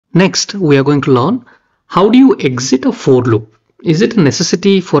Next, we are going to learn how do you exit a for loop. Is it a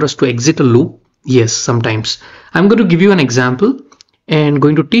necessity for us to exit a loop? Yes, sometimes. I'm going to give you an example and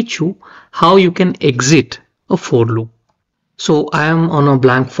going to teach you how you can exit a for loop. So I am on a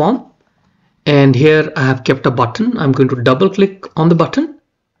blank form and here I have kept a button. I'm going to double click on the button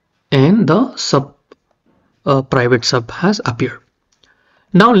and the private sub has appeared.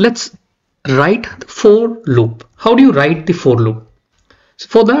 Now let's write the for loop. How do you write the for loop? So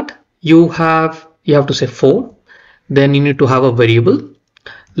for that you have to say for, then you need to have a variable.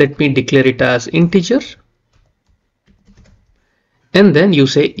 Let me declare it as integer, and then you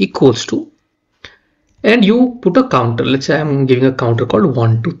say equals to, and you put a counter. Let's say I'm giving a counter called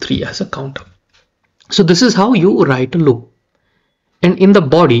 1 2 3 as a counter. So this is how you write a loop. And in the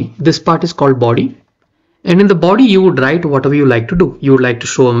body, this part is called body. And in the body, you would write whatever you like to do. You would like to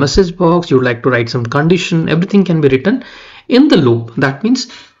show a message box, you would like to write some condition, everything can be written in the loop. That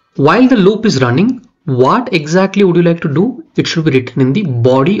means while the loop is running, what exactly would you like to do? It should be written in the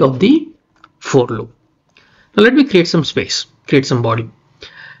body of the for loop. Now let me create some space, create some body.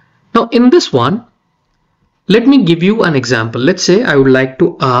 Now in this one, let me give you an example. Let's say I would like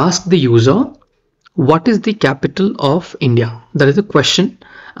to ask the user, what is the capital of India? That is the question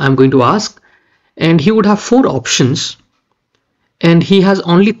I'm going to ask. And he would have 4 options and he has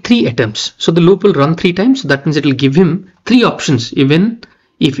only 3 attempts. So the loop will run 3 times. So that means it will give him 3 options. Even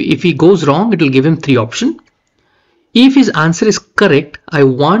if he goes wrong, it will give him 3 options. If his answer is correct, I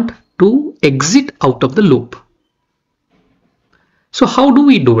want to exit out of the loop. So how do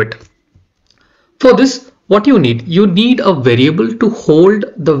we do it? For this, what you need a variable to hold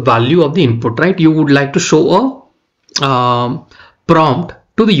the value of the input, right? You would like to show a prompt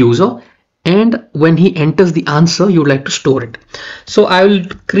to the user, and when he enters the answer, you would like to store it. So I will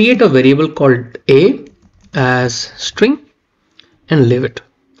create a variable called a as string and leave it.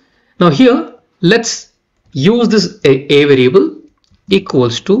 Now here, let's use this a variable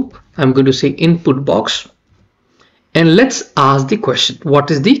equals to, I'm going to say input box, and let's ask the question, what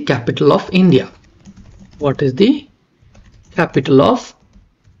is the capital of India? What is the capital of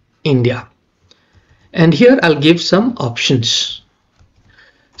India? And here I'll give some options.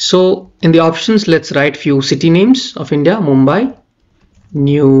 So in the options, let's write few city names of India: Mumbai,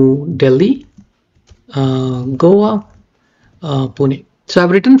 New Delhi, Goa, Pune. So I've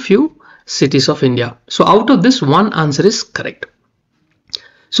written few cities of India. So out of this, one answer is correct.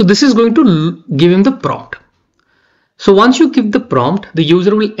 So this is going to give him the prompt. So once you give the prompt, the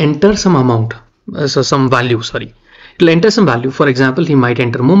user will enter some amount, some value, sorry. It will enter some value. For example, he might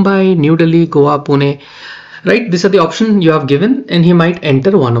enter Mumbai, New Delhi, Goa, Pune. Right, these are the options you have given and he might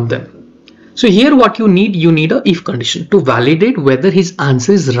enter one of them. So here what you need a if condition to validate whether his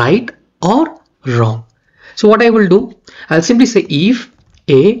answer is right or wrong. So what I will do, I'll simply say if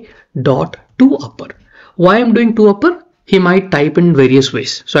a dot to upper. Why I'm doing to upper? He might type in various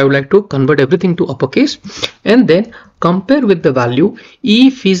ways. So I would like to convert everything to uppercase and then compare with the value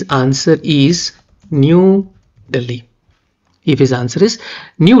if his answer is New Delhi. If his answer is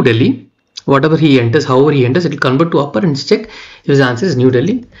New Delhi, whatever he enters, however he enters, it will convert to upper and check if his answer is New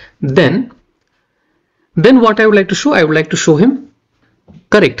Delhi. Then what I would like to show, I would like to show him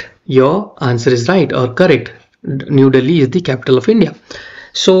correct, your answer is right, or correct, New Delhi is the capital of India.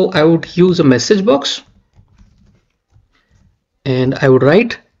 So I would use a message box and I would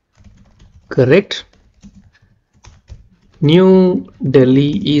write correct, New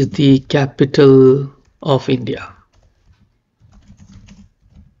Delhi is the capital of India.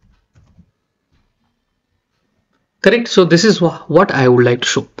 Correct. So this is what I would like to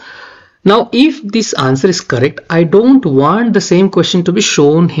show. Now, if this answer is correct, I don't want the same question to be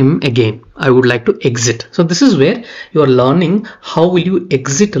shown him again. I would like to exit. So this is where you are learning how will you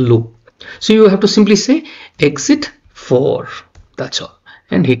exit a loop. So you have to simply say exit for, that's all,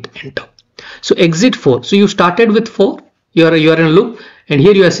 and hit enter. So exit for. So you started with for, you are in a loop, and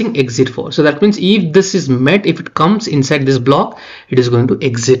here you are saying exit for. So that means if this is met, if it comes inside this block, it is going to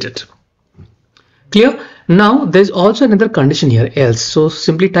exit it. Clear? Now there's also another condition here, else. So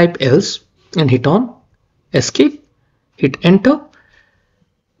simply type else and hit on escape, hit enter.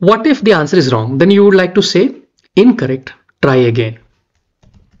 What if the answer is wrong? Then you would like to say incorrect, try again.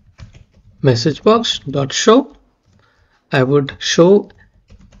 Message box dot show, I would show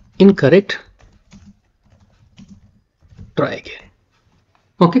incorrect, try again.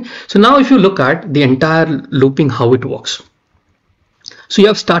 Okay, so now if you look at the entire looping, how it works. So you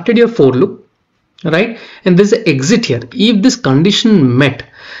have started your for loop, right? And there's an exit here. If this condition met,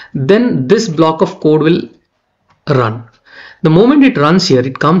 then this block of code will run. The moment it runs here,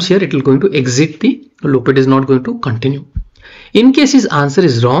 it comes here, it will going to exit the loop. It is not going to continue. In case his answer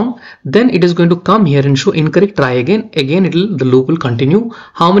is wrong, then it is going to come here and show incorrect, try again. Again, the loop will continue.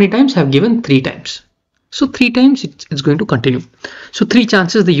 How many times? I have given 3 times. So 3 times it's going to continue. So 3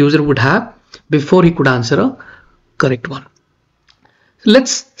 chances the user would have before he could answer a correct one.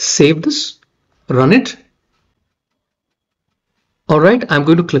 Let's save this, run it. Alright, I'm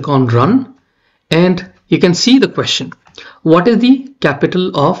going to click on run and you can see the question. What is the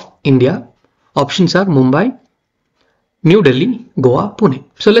capital of India? Options are Mumbai, New Delhi, Goa, Pune.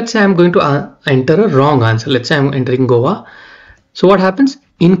 So let's say I'm going to enter a wrong answer. Let's say I'm entering Goa. So what happens?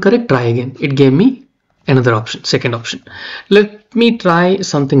 Incorrect, try again. It gave me another option, second option. Let me try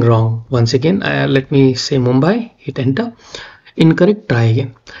something wrong once again. Let me say Mumbai, hit enter. Incorrect, try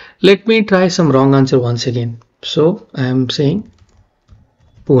again. Let me try some wrong answer once again. So I am saying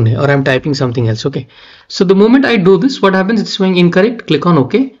Pune, or I'm typing something else. Okay. So the moment I do this, what happens? It's showing incorrect, click on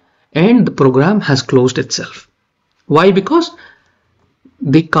OK, and the program has closed itself. Why? Because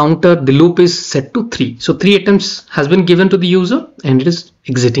the counter, the loop is set to 3. So 3 attempts has been given to the user and it is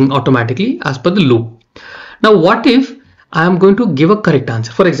exiting automatically as per the loop. Now what if I am going to give a correct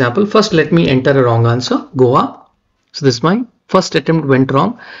answer? For example, first let me enter a wrong answer, Goa. So this is my first attempt went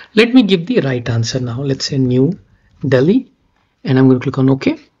wrong. Let me give the right answer now. Let's say New Delhi and I'm going to click on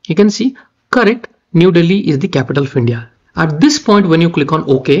OK. You can see correct, New Delhi is the capital of India. At this point, when you click on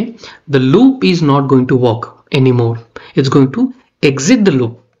OK, the loop is not going to work anymore. It's going to exit the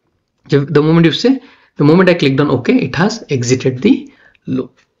loop. The moment you say, the moment I clicked on OK, it has exited the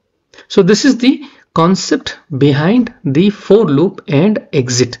loop. So this is the concept behind the for loop and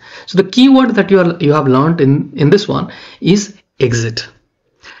exit. So the keyword that you have learned in this one is exit.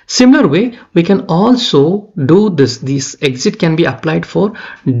 Similar way, we can also do this. This exit can be applied for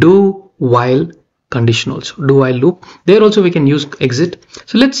do while condition also, do while loop. There also we can use exit.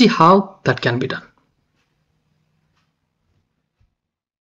 So let's see how that can be done.